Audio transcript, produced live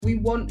We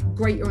want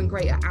greater and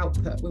greater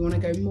output. We want to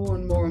go more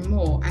and more and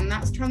more. And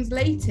that's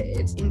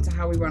translated into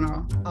how we run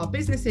our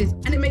businesses.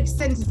 And it makes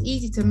sense. It's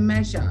easy to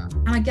measure.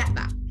 And I get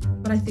that.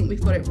 But I think we've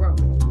got it wrong.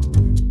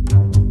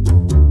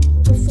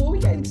 Before we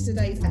get into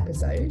today's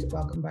episode,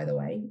 welcome by the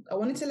way, I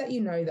wanted to let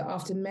you know that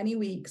after many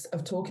weeks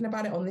of talking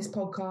about it on this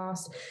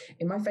podcast,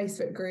 in my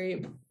Facebook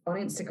group, on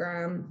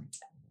Instagram,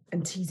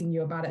 and teasing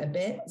you about it a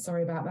bit,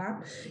 sorry about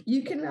that,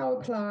 you can now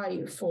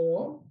apply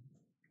for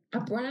a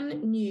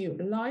brand new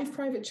live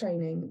private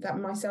training that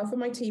myself and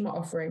my team are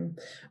offering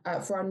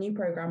for our new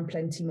program,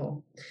 Plenty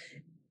More.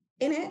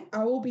 In it,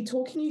 I will be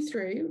talking you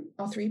through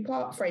our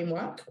 3-part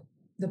framework,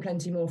 the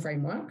Plenty More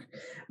framework.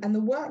 And the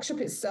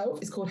workshop itself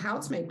is called How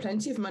to Make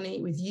Plenty of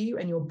Money with You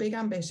and Your Big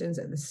Ambitions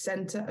at the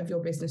Center of Your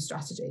Business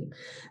Strategy.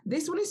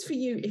 This one is for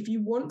you if you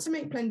want to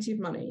make plenty of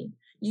money,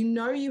 you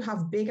know you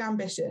have big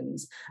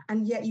ambitions,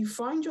 and yet you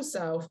find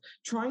yourself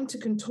trying to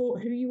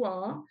contort who you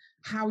are,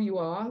 how you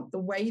are, the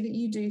way that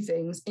you do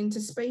things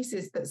into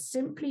spaces that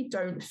simply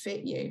don't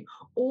fit you,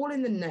 all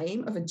in the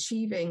name of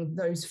achieving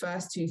those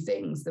first two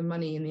things, the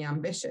money and the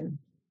ambition.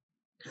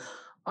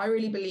 I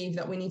really believe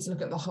that we need to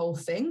look at the whole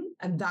thing,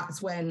 and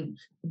that's when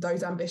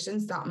those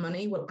ambitions, that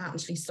money will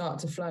actually start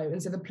to flow.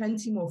 And so the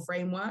Plenty More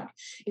framework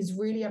is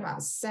really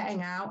about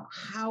setting out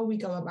how we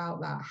go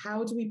about that.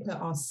 How do we put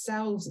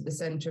ourselves at the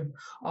center of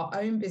our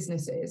own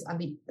businesses, at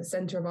the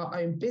center of our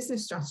own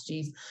business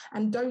strategies,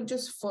 and don't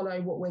just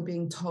follow what we're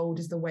being told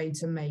is the way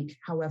to make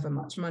however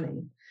much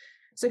money.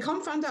 So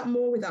come find out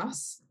more with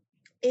us.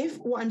 If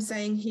what I'm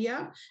saying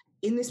here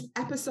in this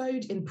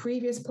episode, in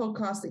previous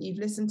podcasts that you've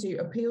listened to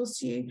appeals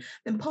to you,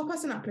 then pop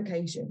us an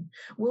application.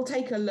 We'll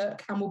take a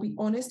look and we'll be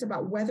honest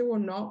about whether or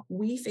not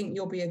we think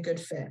you'll be a good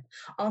fit.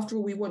 After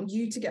all, we want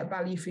you to get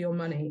value for your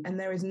money, and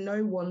there is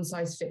no one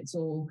size fits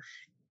all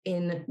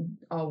in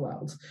our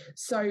world.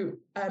 So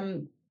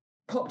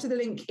pop to the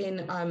link in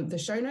the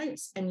show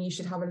notes and you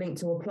should have a link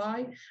to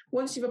apply.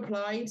 Once you've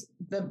applied,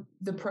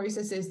 the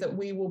process is that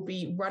we will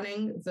be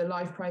running the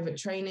live private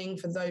training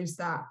for those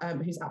that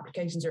whose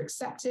applications are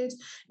accepted.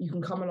 You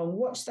can come along,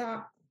 watch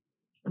that.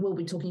 We'll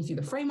be talking through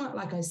the framework,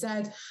 like I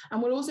said,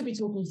 and we'll also be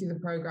talking through the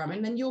program.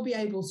 And then you'll be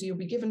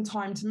given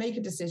time to make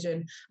a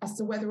decision as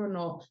to whether or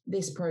not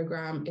this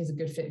program is a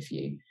good fit for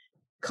you.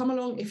 Come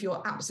along if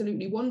you're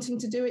absolutely wanting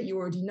to do it. You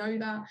already know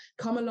that.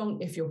 Come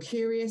along if you're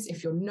curious,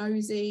 if you're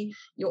nosy.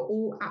 You're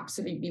all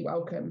absolutely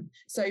welcome.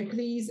 So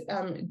please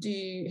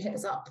do hit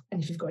us up.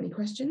 And if you've got any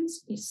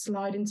questions, you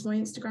slide into my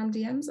Instagram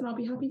DMs and I'll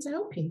be happy to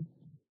help you.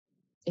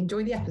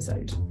 Enjoy the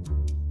episode.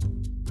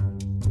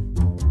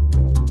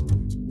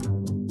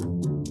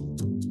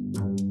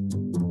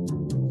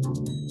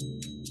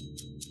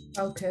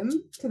 Welcome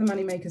to the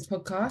Moneymakers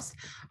podcast.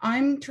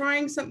 I'm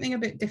trying something a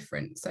bit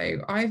different. So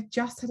I've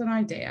just had an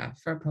idea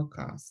for a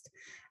podcast.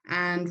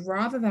 And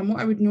rather than what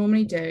I would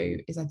normally do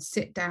is I'd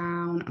sit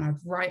down and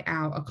I'd write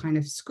out a kind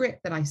of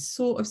script that I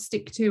sort of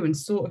stick to and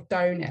sort of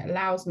don't. It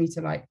allows me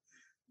to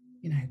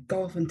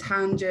go off on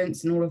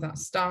tangents and all of that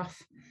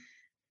stuff.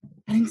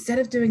 And instead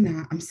of doing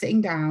that, I'm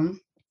sitting down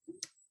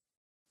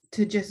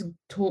to just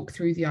talk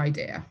through the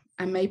idea.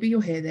 And maybe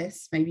you'll hear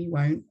this, maybe you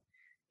won't.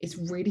 It's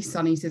really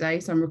sunny today,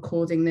 so I'm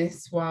recording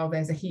this while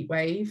there's a heat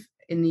wave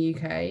in the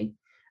UK.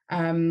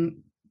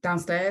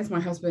 Downstairs,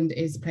 my husband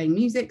is playing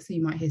music, so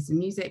you might hear some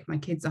music. My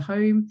kids are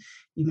home.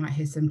 You might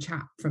hear some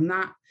chat from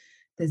that.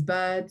 There's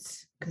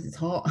birds because it's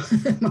hot.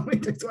 My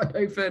window's wide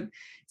open.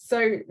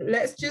 So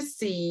let's just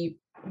see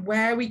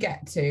where we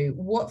get to,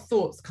 what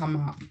thoughts come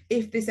up.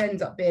 If this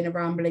ends up being a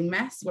rambling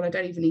mess, well, I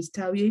don't even need to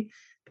tell you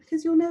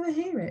because you'll never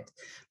hear it.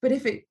 But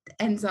if it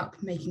ends up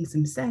making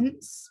some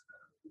sense,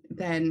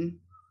 then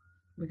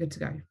we're good to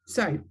go.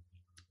 So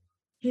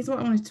here's what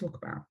I wanted to talk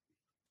about.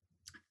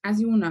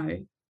 As you all know,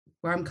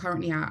 where I'm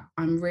currently at,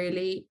 I'm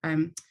really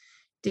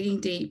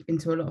digging deep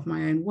into a lot of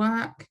my own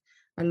work,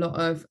 a lot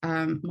of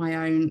my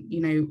own,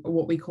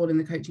 what we call in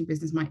the coaching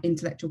business, my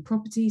intellectual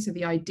property. So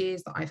the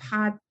ideas that I've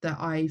had, that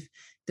I've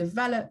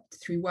developed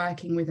through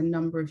working with a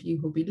number of you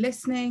who'll be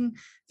listening,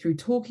 through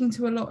talking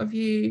to a lot of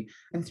you,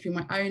 and through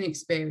my own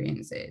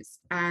experiences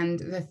and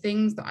the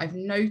things that I've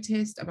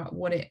noticed about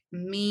what it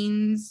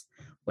means,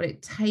 what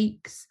it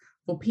takes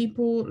for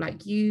people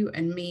like you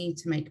and me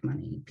to make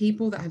money,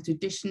 people that have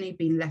traditionally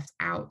been left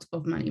out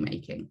of money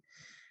making.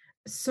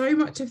 So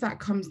much of that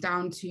comes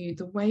down to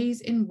the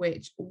ways in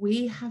which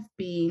we have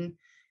been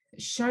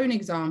shown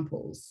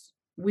examples.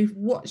 We've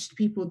watched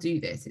people do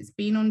this. It's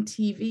been on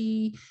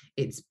TV.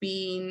 It's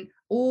been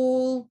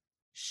all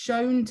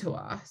shown to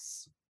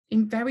us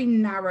in very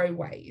narrow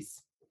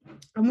ways.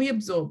 And we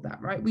absorb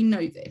that, right? We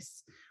know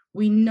this.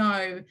 We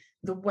know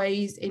the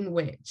ways in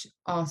which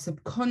our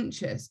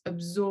subconscious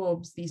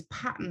absorbs these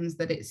patterns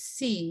that it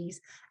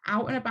sees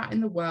out and about in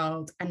the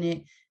world, and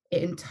it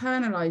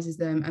internalizes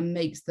them and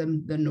makes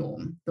them the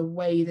norm, the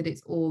way that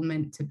it's all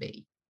meant to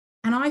be.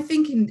 And I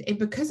think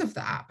because of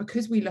that,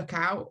 because we look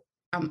out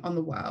on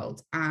the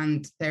world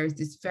and there is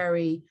this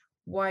very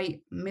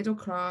white, middle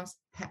class,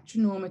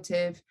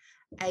 heteronormative,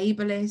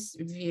 ableist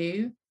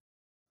view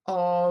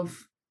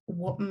of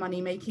what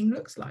money making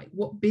looks like,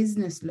 what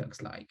business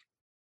looks like.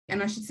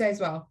 And I should say as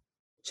well,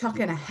 chuck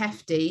in a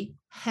hefty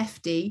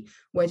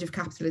wedge of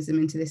capitalism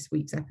into this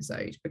week's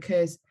episode,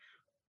 because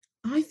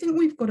I think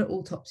we've got it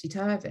all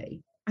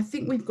topsy-turvy. I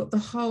think we've got the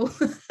whole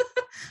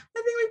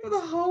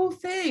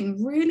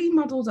thing really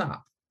muddled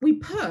up. We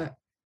put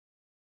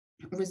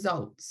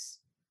results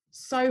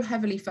so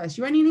heavily first.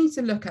 You only need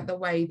to look at the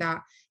way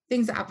that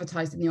things are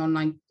advertised in the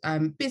online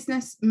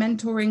business,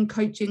 mentoring,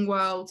 coaching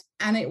world.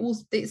 And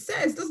it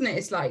says, doesn't it?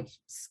 It's like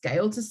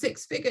scale to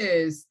 6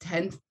 figures,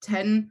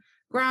 10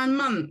 grand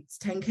months,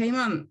 10K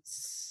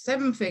months,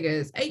 7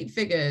 figures, 8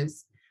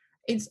 figures.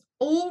 It's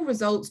all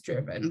results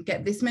driven.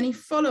 Get this many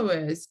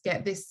followers,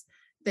 get this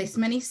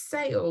many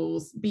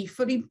sales, be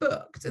fully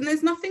booked. And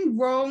there's nothing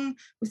wrong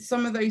with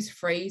some of those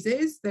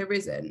phrases. There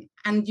isn't.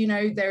 And,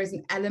 there is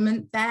an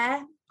element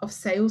there of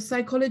sales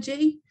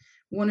psychology.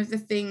 One of the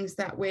things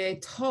that we're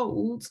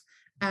told,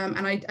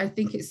 and I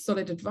think it's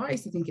solid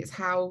advice. I think it's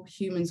how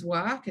humans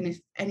work. And if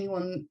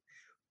anyone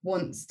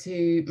wants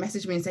to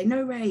message me and say,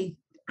 no, Ray,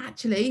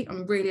 actually,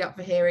 I'm really up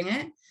for hearing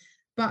it.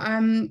 But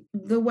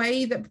the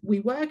way that we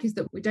work is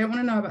that we don't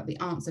want to know about the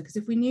answer, because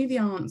if we knew the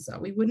answer,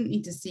 we wouldn't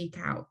need to seek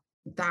out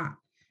that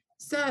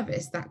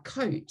service, that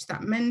coach,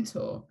 that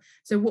mentor.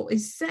 So what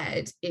is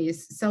said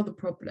is sell the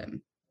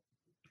problem,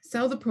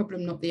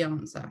 not the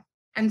answer.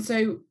 And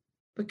so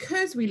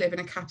because we live in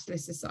a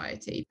capitalist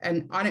society,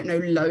 and I don't know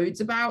loads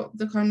about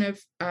the kind of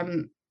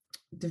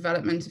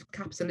development of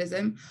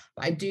capitalism,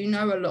 but I do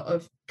know a lot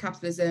of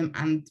capitalism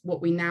and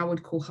what we now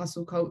would call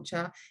hustle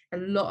culture. A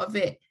lot of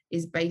it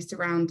is based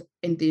around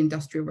in the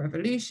Industrial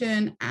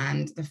Revolution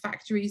and the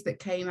factories that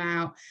came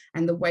out,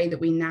 and the way that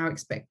we now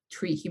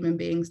treat human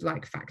beings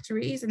like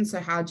factories. And so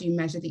how do you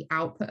measure the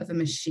output of a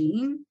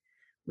machine?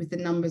 With the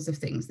numbers of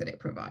things that it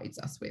provides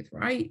us with,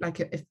 right? Like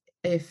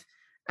if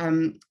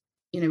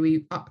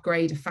we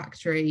upgrade a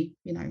factory,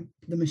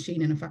 the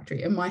machine in a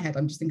factory. In my head,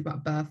 I'm just thinking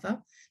about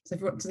Bertha. So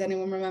does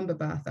anyone remember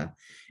Bertha?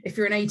 If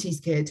you're an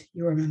 80s kid,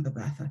 you'll remember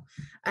Bertha.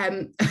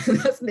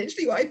 That's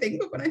literally what I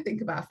think of when I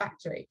think about a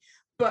factory.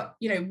 But,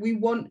 we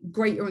want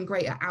greater and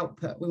greater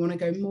output. We want to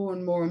go more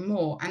and more and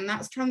more. And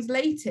that's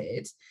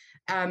translated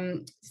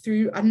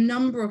through a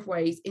number of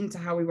ways into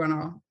how we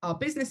run our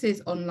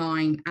businesses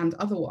online and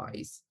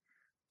otherwise.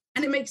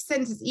 And it makes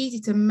sense. It's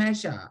easy to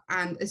measure.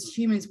 And as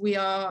humans, we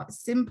are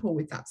simple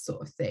with that sort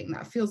of thing.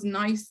 That feels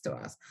nice to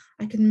us.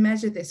 I can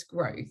measure this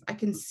growth. I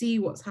can see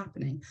what's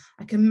happening.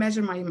 I can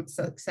measure my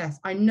success.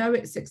 I know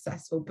it's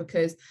successful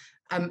because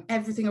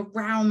everything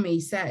around me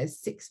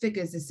says 6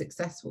 figures is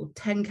successful.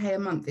 10K a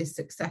month is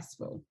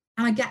successful.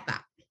 And I get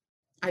that.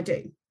 I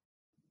do.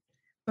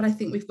 But I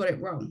think we've got it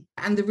wrong.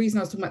 And the reason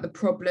I was talking about the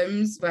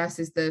problems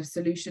versus the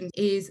solutions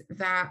is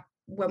that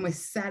when we're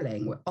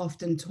selling, we're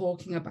often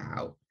talking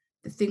about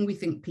the thing we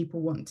think people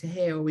want to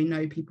hear, or we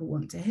know people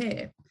want to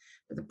hear.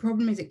 But the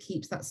problem is it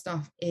keeps that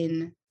stuff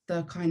in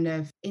the kind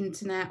of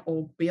internet,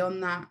 or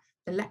beyond that,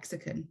 the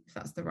lexicon, if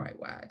that's the right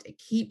word. It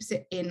keeps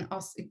it in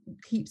us, it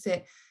keeps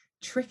it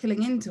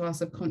trickling into our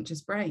subconscious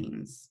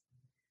brains.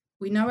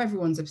 We know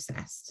everyone's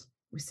obsessed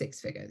with 6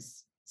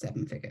 figures,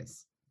 7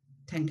 figures,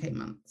 10K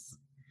months.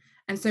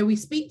 And so we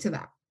speak to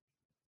that,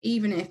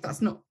 even if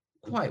that's not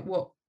quite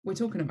what we're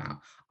talking about.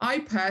 I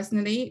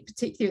personally,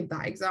 particularly with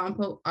that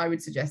example, I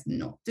would suggest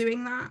not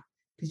doing that,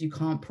 because you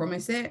can't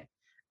promise it.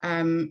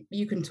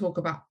 You can talk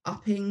about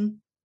upping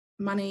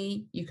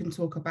money. You can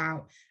talk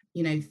about,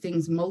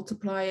 things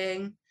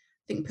multiplying.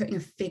 I think putting a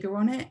figure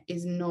on it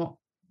is not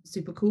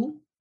super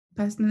cool,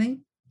 personally.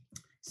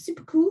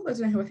 Super cool. I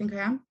don't know who I think I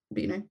am,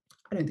 but,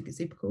 I don't think it's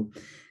super cool.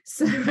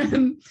 So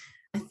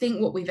I think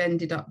what we've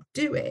ended up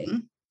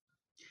doing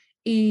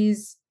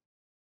is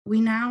we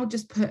now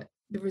just put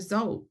the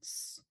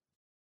results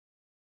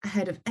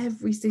ahead of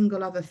every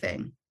single other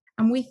thing.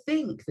 And we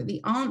think that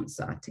the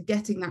answer to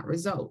getting that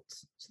result,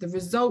 so the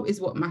result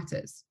is what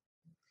matters.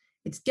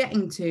 It's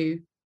getting to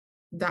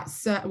that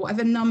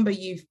whatever number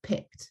you've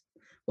picked,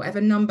 whatever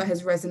number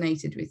has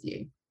resonated with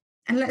you.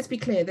 And let's be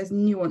clear, there's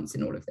nuance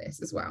in all of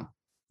this as well.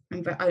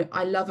 And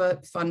I love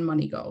a fun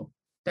money goal,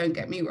 don't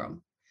get me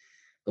wrong.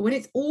 But when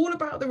it's all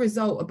about the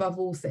result above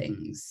all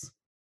things,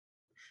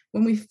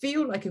 when we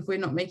feel like if we're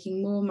not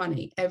making more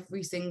money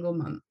every single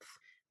month,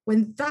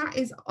 when that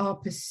is our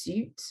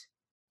pursuit,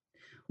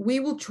 we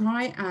will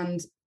try and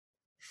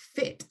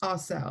fit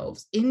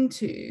ourselves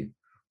into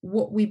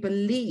what we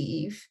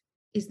believe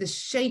is the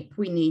shape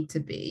we need to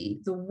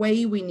be, the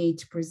way we need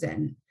to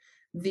present,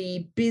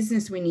 the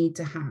business we need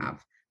to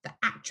have, the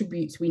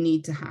attributes we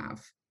need to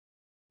have.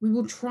 We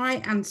will try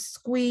and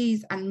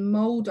squeeze and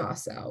mold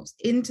ourselves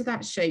into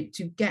that shape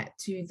to get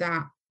to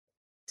that,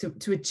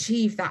 to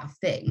achieve that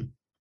thing.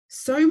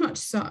 So much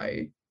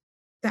so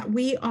that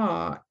we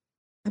are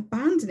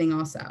abandoning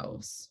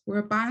ourselves. We're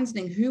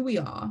abandoning who we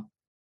are.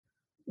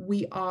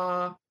 We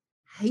are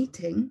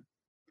hating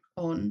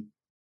on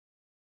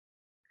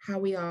how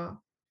we are,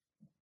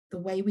 the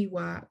way we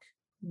work,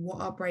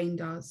 what our brain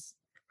does,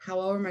 how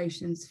our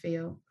emotions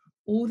feel,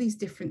 all these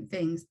different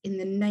things in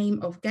the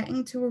name of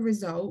getting to a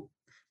result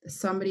that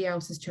somebody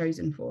else has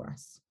chosen for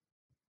us.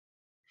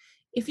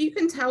 If you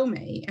can tell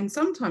me, and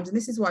sometimes, and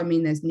this is what I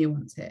mean, there's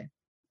nuance here.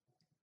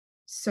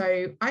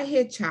 So I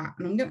hear chat,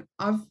 and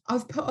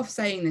I've put off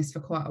saying this for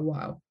quite a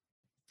while,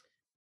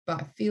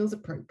 but it feels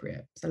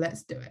appropriate. So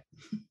let's do it.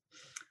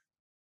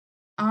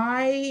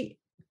 I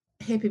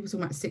hear people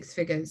talking about six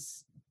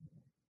figures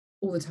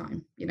all the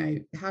time. You know,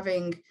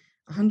 having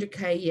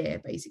 100K a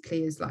year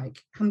basically is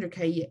like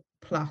 100K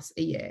plus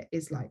a year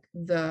is like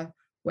the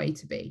way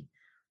to be.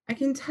 I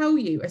can tell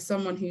you, as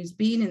someone who's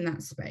been in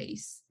that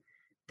space,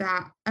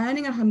 that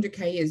earning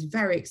 100K is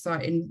very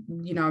exciting.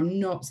 You know, I'm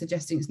not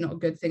suggesting it's not a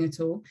good thing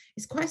at all.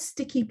 It's quite a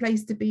sticky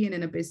place to be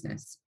in a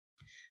business,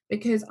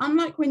 because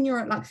unlike when you're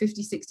at like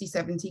 50, 60,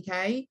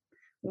 70K,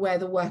 where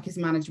the work is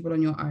manageable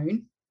on your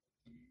own,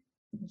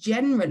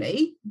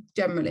 generally,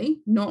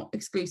 not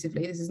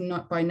exclusively, this is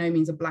not by no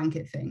means a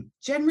blanket thing.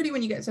 Generally,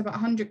 when you get to about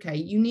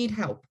 100K, you need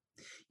help.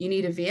 You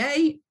need a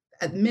VA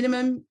at the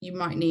minimum. You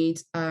might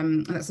need,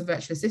 and that's a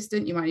virtual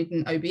assistant. You might need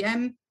an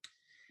OBM,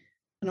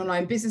 an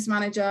online business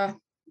manager.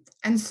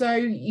 And so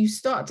you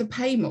start to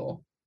pay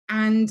more.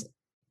 And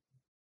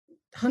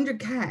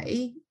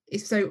 100K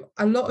is, so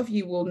a lot of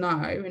you will know,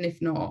 and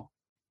if not,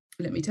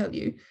 let me tell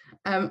you,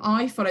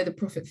 I follow the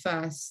profit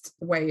first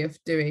way of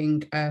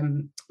doing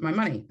my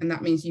money. And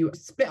that means you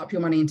split up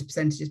your money into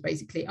percentages,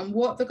 basically. And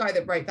what the guy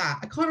that wrote that,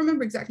 I can't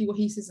remember exactly what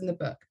he says in the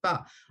book,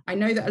 but I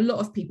know that a lot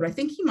of people, I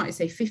think he might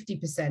say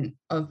 50%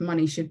 of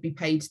money should be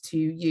paid to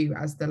you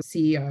as the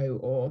CEO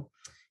or,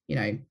 you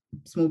know,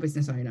 small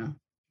business owner.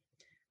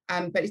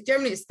 But it's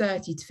generally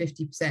 30 to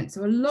 50%.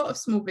 So a lot of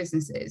small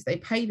businesses, they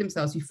pay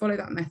themselves, you follow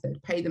that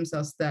method, pay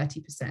themselves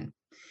 30%.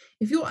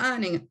 If you're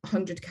earning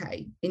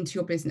 100K into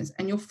your business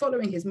and you're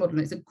following his model,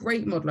 and it's a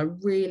great model,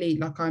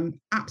 I'm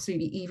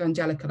absolutely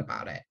evangelical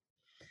about it.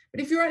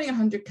 But if you're earning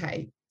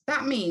 100K,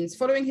 that means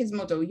following his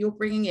model, you're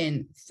bringing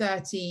in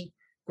 30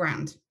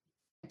 grand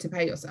to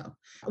pay yourself,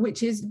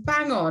 which is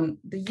bang on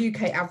the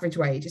UK average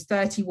wage is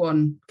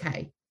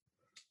 31K.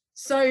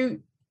 So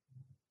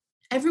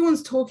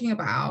everyone's talking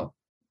about,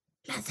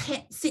 let's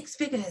hit six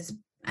figures.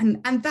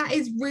 And that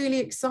is really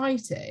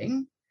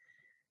exciting.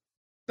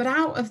 But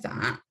out of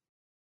that,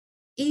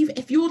 even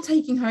if you're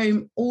taking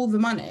home all the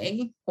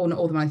money, or not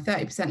all the money,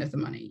 30% of the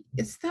money,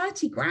 it's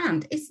 30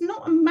 grand. It's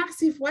not a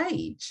massive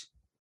wage.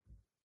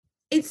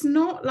 It's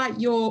not like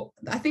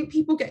I think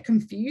people get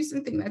confused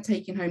and think they're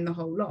taking home the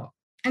whole lot.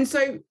 And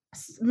so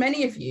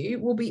many of you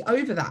will be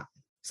over that.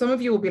 Some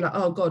of you will be like,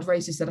 oh God,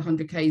 Rachel said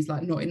 100K is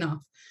like not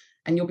enough.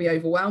 And you'll be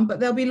overwhelmed.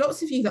 But there'll be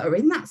lots of you that are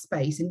in that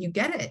space and you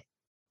get it.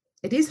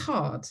 It is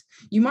hard.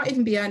 You might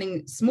even be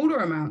earning smaller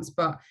amounts,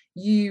 but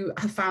you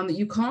have found that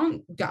you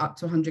can't get up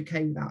to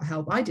 100K without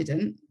help. I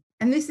didn't.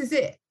 And this is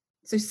it.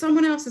 So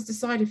someone else has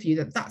decided for you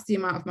that that's the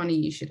amount of money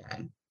you should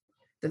earn,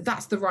 that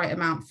that's the right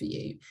amount for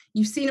you.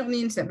 You've seen it on the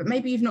internet, but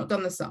maybe you've not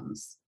done the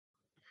sums.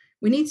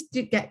 We need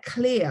to get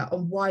clear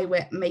on why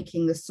we're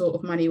making the sort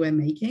of money we're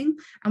making.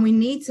 And we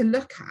need to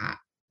look at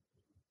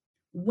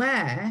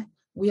where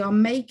we are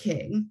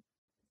making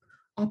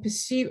our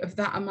pursuit of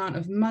that amount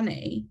of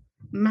money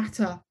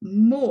matter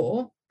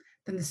more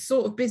than the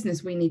sort of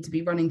business we need to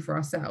be running for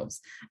ourselves.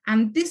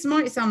 And this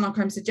might sound like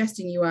I'm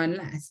suggesting you earn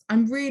less.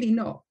 I'm really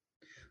not.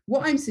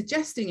 What I'm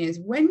suggesting is,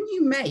 when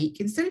you make,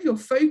 instead of your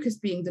focus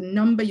being the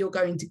number you're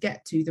going to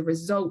get to, the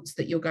results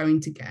that you're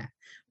going to get,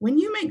 when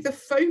you make the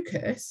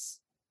focus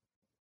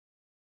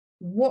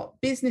what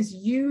business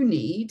you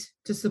need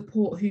to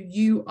support who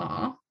you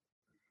are,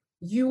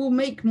 you will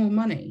make more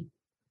money.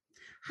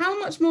 How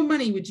much more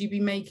money would you be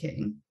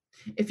making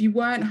if you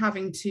weren't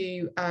having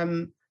to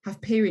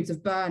have periods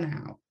of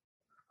burnout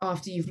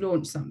after you've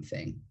launched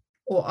something,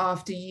 or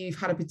after you've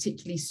had a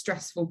particularly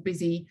stressful,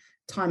 busy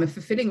time of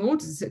fulfilling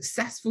orders, a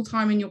successful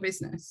time in your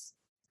business?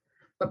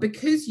 But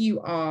because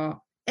you are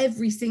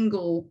every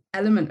single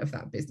element of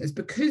that business,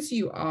 because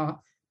you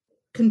are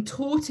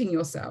contorting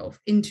yourself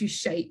into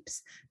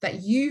shapes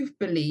that you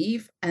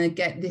believe, and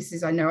again,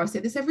 I know I say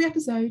this every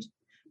episode,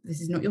 this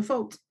is not your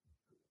fault.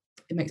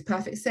 It makes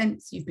perfect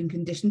sense. You've been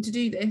conditioned to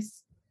do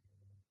this.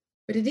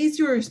 But it is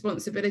your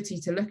responsibility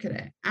to look at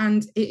it.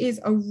 And it is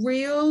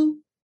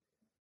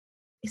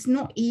it's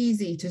not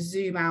easy to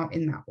zoom out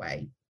in that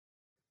way.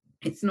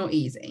 It's not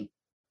easy.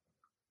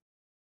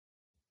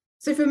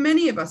 So for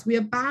many of us, we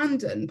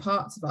abandon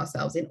parts of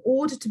ourselves in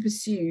order to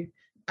pursue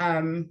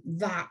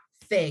that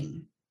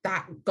thing,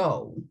 that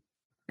goal.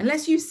 And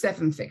let's use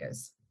seven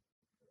figures.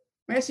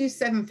 Let's use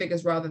seven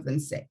figures rather than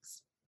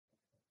six.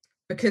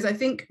 Because I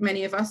think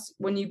many of us,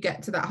 when you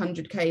get to that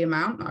 100K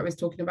amount that I was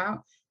talking about,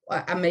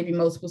 and maybe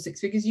multiple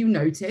six figures, you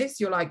notice,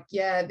 you're like,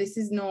 yeah, this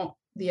is not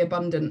the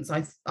abundance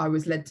I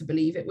was led to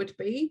believe it would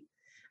be.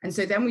 And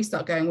so then we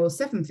start going, well,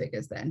 seven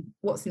figures then,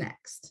 what's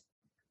next?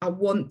 I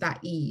want that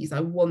ease, I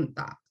want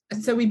that.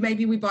 And so we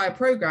buy a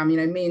program. You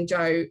know, me and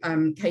Joe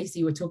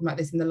Casey were talking about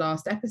this in the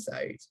last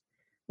episode,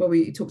 where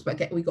we talked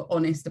about we got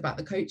honest about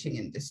the coaching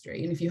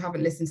industry. And if you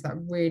haven't listened to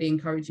that, really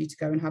encourage you to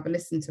go and have a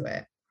listen to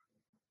it.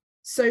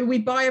 So we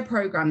buy a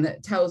program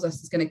that tells us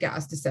it's going to get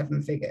us to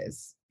seven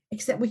figures,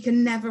 except we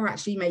can never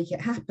actually make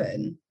it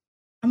happen.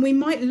 And we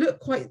might look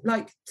quite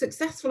like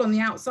successful on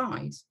the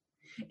outside.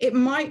 It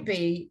might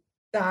be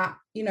that,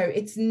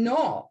 it's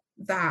not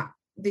that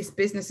this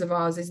business of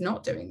ours is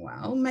not doing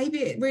well. Maybe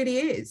it really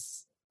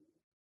is.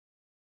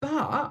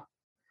 But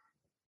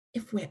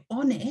if we're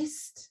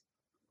honest,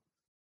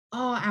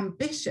 our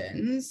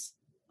ambitions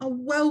are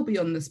well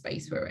beyond the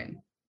space we're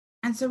in.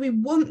 And so we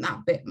want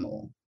that bit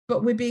more,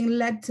 but we're being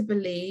led to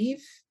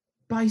believe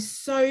by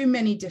so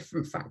many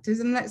different factors.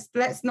 And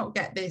let's not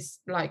get this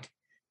like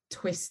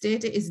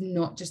twisted. It is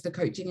not just the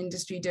coaching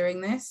industry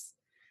doing this.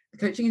 The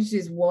coaching industry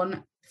is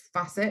one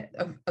facet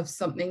of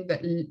something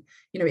that,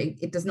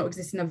 it does not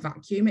exist in a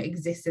vacuum. It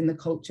exists in the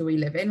culture we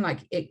live in. Like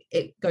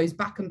it goes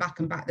back and back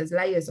and back. There's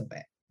layers of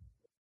it.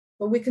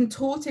 But we're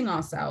contorting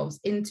ourselves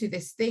into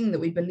this thing that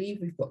we believe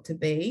we've got to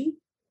be.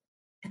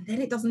 And then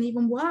it doesn't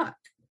even work.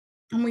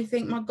 And we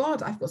think, my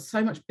God, I've got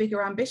so much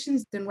bigger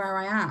ambitions than where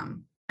I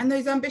am. And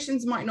those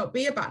ambitions might not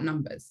be about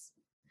numbers.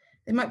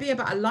 They might be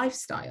about a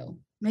lifestyle.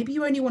 Maybe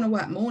you only want to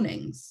work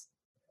mornings.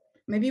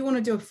 Maybe you want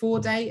to do a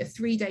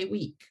 3-day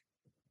week.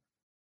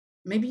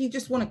 Maybe you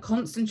just want to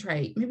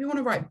concentrate. Maybe you want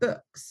to write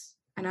books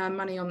and earn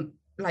money on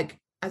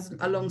as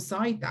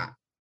alongside that.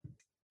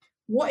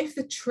 What if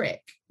the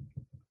trick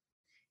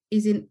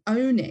is in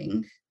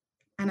owning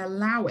and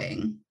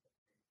allowing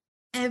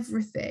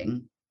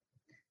everything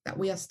that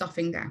we are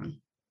stuffing down?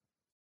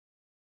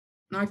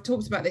 Now, I've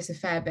talked about this a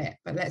fair bit,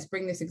 but let's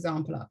bring this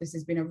example up. This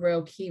has been a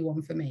real key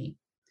one for me.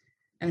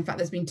 And in fact,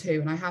 there's been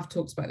two, and I have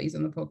talked about these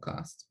on the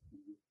podcast,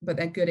 but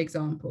they're good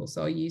examples,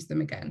 so I'll use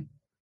them again.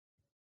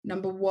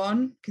 Number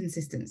one,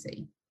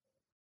 consistency.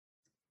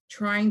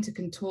 Trying to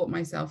contort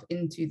myself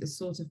into the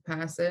sort of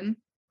person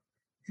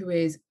who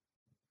is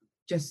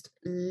just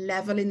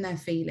level in their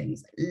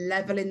feelings,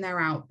 level in their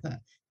output,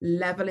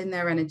 level in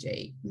their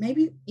energy.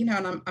 Maybe,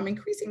 and I'm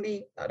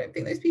increasingly, I don't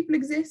think those people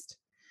exist.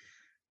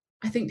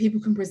 I think people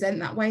can present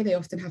that way. They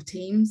often have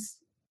teams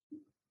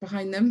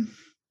behind them.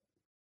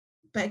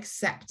 But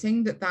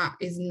accepting that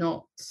is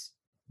not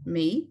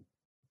me.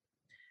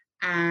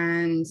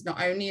 And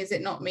not only is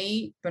it not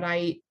me, but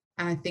I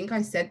think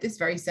I said this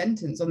very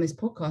sentence on this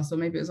podcast, or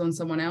maybe it was on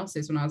someone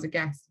else's when I was a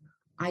guest.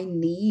 I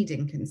need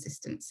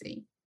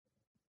inconsistency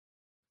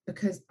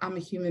because I'm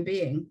a human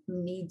being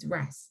who needs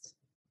rest.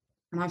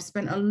 And I've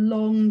spent a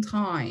long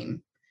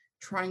time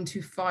trying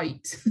to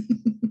fight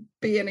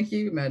being a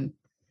human.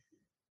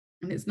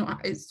 And it's not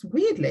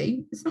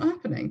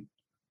happening.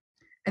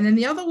 And then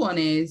the other one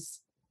is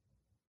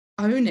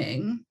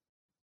owning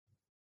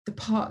the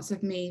parts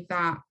of me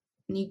that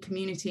need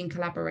community and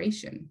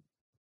collaboration,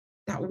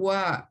 that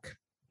work,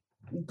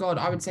 God,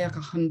 I would say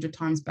 100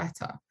 times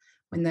better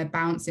when they're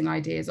bouncing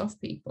ideas off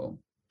people.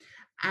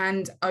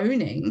 And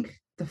owning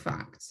the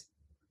fact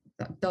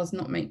that does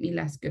not make me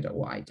less good at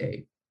what I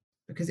do,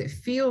 because it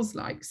feels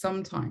like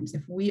sometimes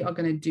if we are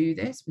going to do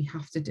this, we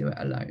have to do it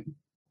alone.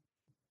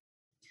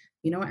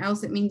 You know what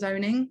else it means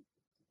owning?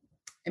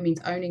 It means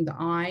owning that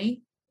I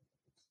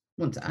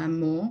want to earn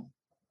more,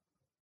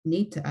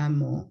 need to earn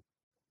more,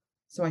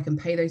 so I can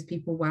pay those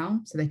people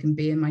well, so they can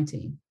be in my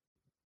team.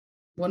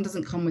 One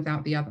doesn't come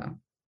without the other.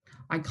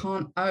 I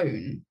can't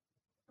own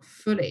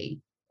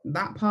fully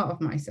that part of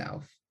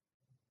myself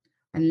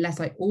unless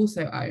I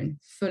also own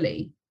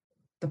fully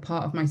the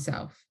part of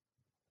myself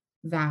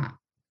that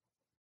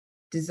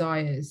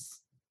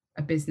desires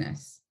a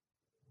business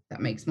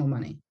that makes more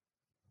money.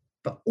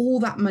 But all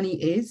that money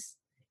is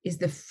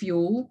the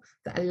fuel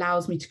that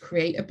allows me to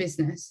create a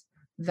business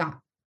that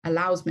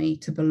allows me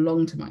to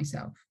belong to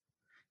myself.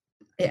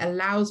 It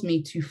allows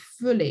me to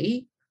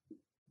fully,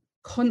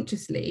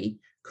 consciously,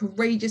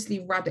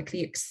 courageously,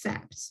 radically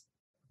accept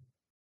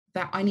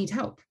that I need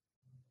help.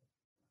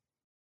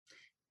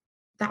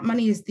 That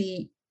money is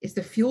the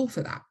fuel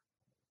for that.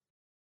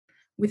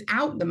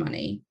 Without the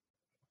money,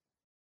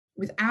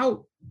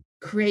 without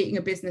creating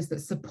a business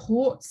that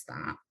supports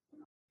that,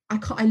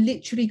 I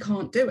literally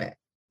can't do it.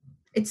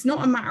 It's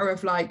not a matter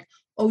of like,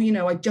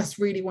 I just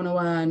really want to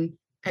earn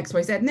X,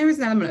 Y, Z. And there is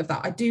an element of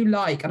that I do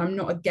like, and I'm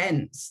not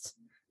against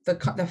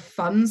the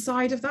fun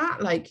side of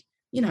that. Like,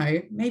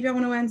 maybe I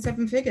want to earn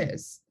 7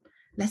 figures.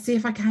 Let's see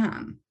if I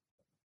can.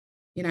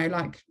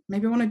 Like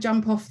maybe I want to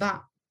jump off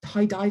that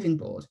high diving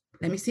board.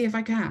 Let me see if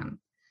I can.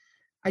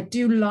 I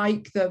do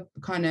like the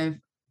kind of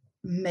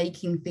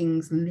making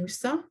things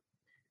looser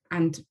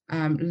and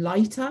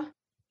lighter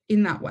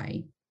in that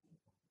way.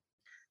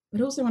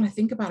 But also when I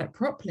think about it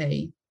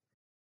properly,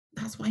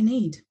 that's what I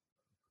need.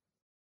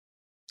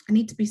 I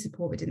need to be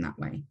supported in that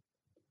way.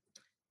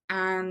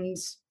 And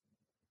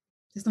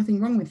there's nothing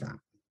wrong with that,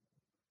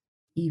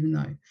 even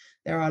though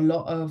there are a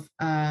lot of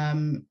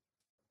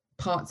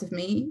parts of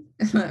me,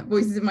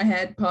 voices in my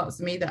head,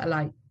 parts of me that are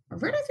like, I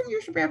really think you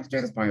should be able to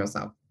do this by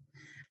yourself.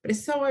 But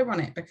it's so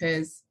ironic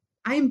because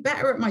I am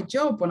better at my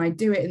job when I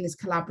do it in this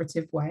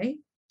collaborative way.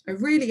 I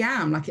really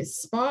am. Like, it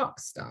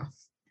sparks stuff.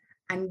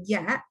 And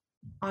yet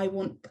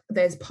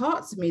there's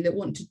parts of me that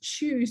want to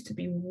choose to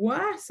be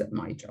worse at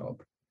my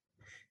job,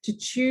 to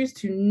choose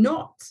to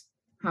not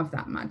have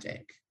that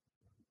magic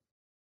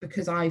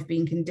because I've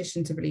been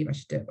conditioned to believe I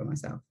should do it by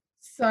myself.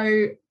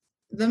 So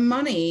The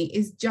money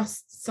is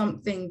just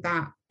something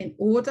that, in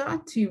order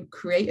to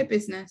create a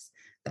business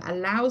that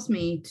allows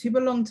me to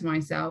belong to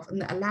myself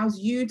and that allows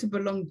you to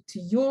belong to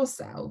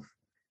yourself,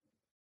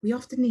 we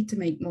often need to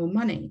make more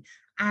money.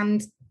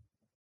 And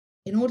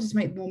in order to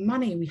make more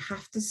money, we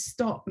have to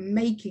stop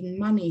making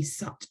money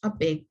such a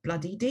big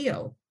bloody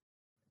deal.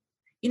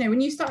 You know,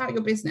 when you start out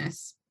your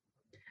business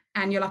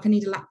and you're like, I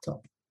need a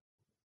laptop,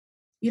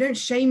 you don't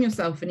shame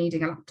yourself for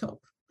needing a laptop.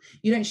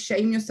 You don't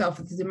shame yourself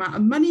for the amount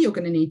of money you're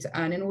going to need to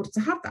earn in order to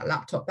have that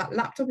laptop. That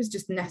laptop is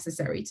just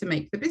necessary to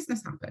make the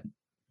business happen.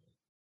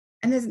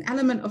 And there's an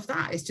element of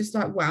that. It's just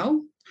like,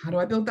 well, how do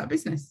I build that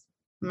business?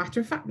 Matter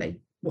of factly,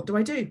 what do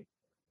I do?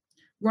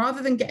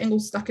 Rather than getting all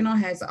stuck in our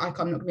heads, like,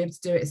 I'm not going to be able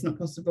to do it, it's not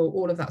possible,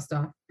 all of that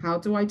stuff. How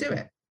do I do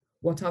it?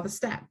 What are the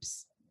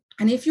steps?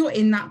 And if you're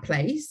in that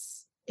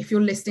place, if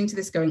you're listening to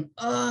this going,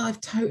 oh,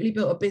 I've totally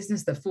built a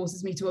business that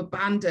forces me to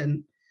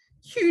abandon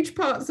huge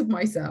parts of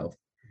myself,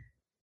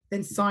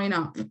 then sign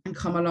up and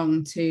come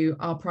along to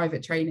our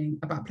private training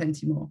about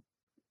Plenty More.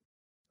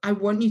 I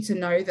want you to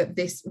know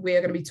that we're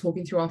going to be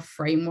talking through our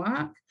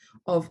framework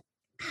of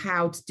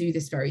how to do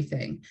this very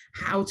thing,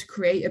 how to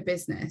create a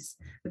business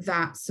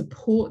that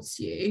supports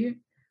you,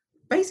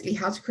 basically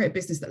how to create a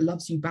business that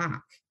loves you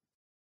back.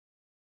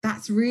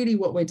 That's really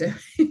what we're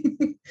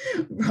doing.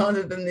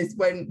 Rather than this,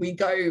 when we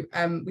go,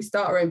 we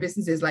start our own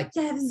businesses like,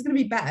 yeah, this is going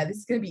to be better. This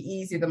is going to be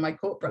easier than my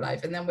corporate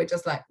life. And then we're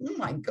just like, oh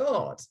my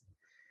God.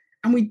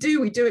 And we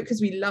do it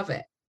because we love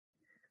it.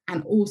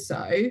 And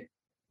also,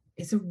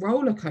 it's a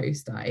roller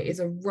coaster. It is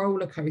a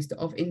roller coaster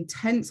of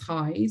intense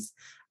highs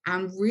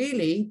and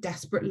really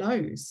desperate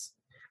lows.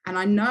 And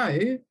I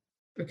know,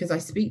 because I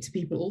speak to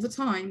people all the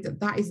time,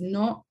 that is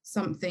not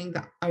something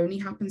that only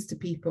happens to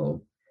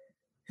people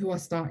who are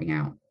starting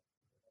out.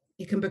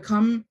 It can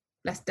become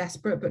less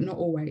desperate, but not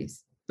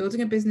always.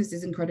 Building a business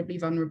is incredibly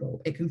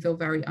vulnerable. It can feel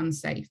very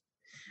unsafe.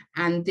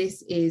 And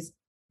this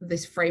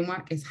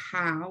framework is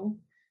how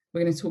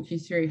we're going to talk you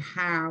through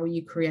how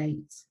you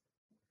create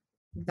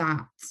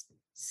that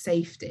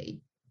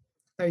safety.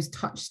 Those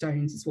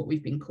touchstones is what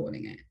we've been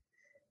calling it,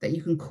 that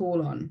you can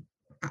call on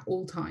at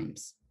all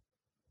times.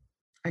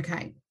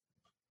 Okay.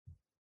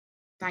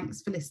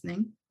 Thanks for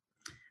listening.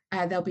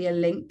 There'll be a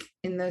link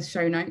in the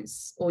show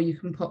notes, or you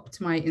can pop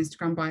to my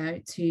Instagram bio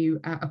to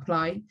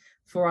apply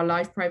for our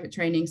live private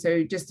training.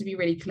 So just to be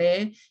really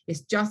clear,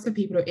 it's just for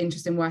people who are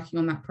interested in working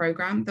on that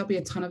program. There'll be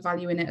a ton of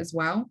value in it as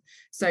well.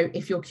 So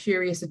if you're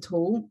curious at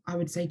all, I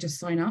would say just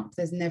sign up.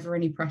 There's never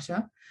any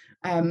pressure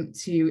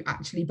to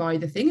actually buy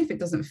the thing if it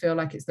doesn't feel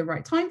like it's the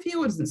right time for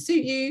you or doesn't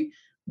suit you.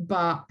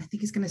 But I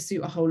think it's going to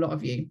suit a whole lot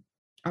of you.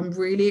 I'm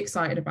really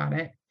excited about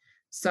it.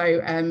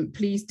 So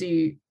please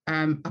do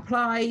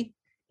apply.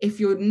 If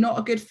you're not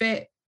a good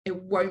fit, it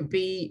won't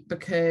be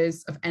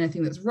because of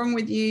anything that's wrong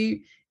with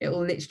you. It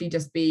will literally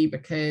just be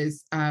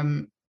because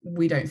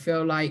we don't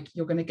feel like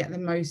you're going to get the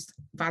most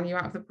value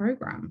out of the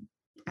program.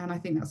 And I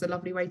think that's a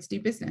lovely way to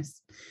do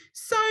business.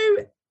 So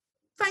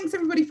thanks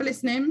everybody for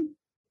listening.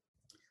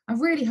 I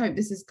really hope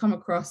this has come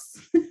across.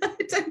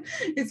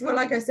 It's, well,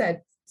 like I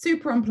said,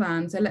 super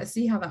unplanned. So let's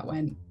see how that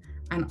went.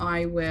 And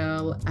I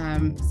will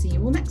see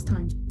you all next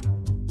time.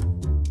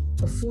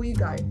 Before you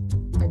go,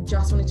 I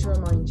just wanted to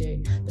remind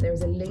you that there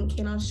is a link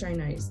in our show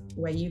notes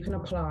where you can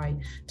apply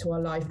to our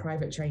live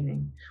private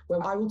training,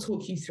 where I will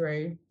talk you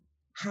through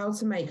how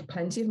to make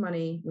plenty of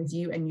money with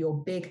you and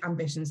your big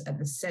ambitions at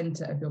the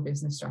center of your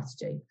business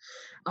strategy.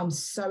 I'm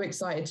so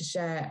excited to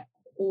share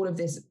all of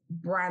this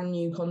brand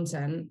new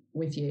content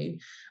with you.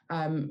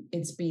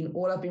 It's been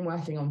all I've been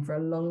working on for a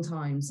long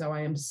time. So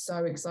I am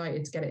so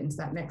excited to get it into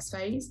that next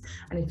phase.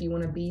 And if you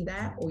want to be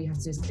there, all you have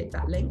to do is click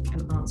that link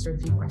and answer a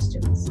few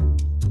questions.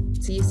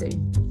 See you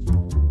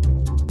soon.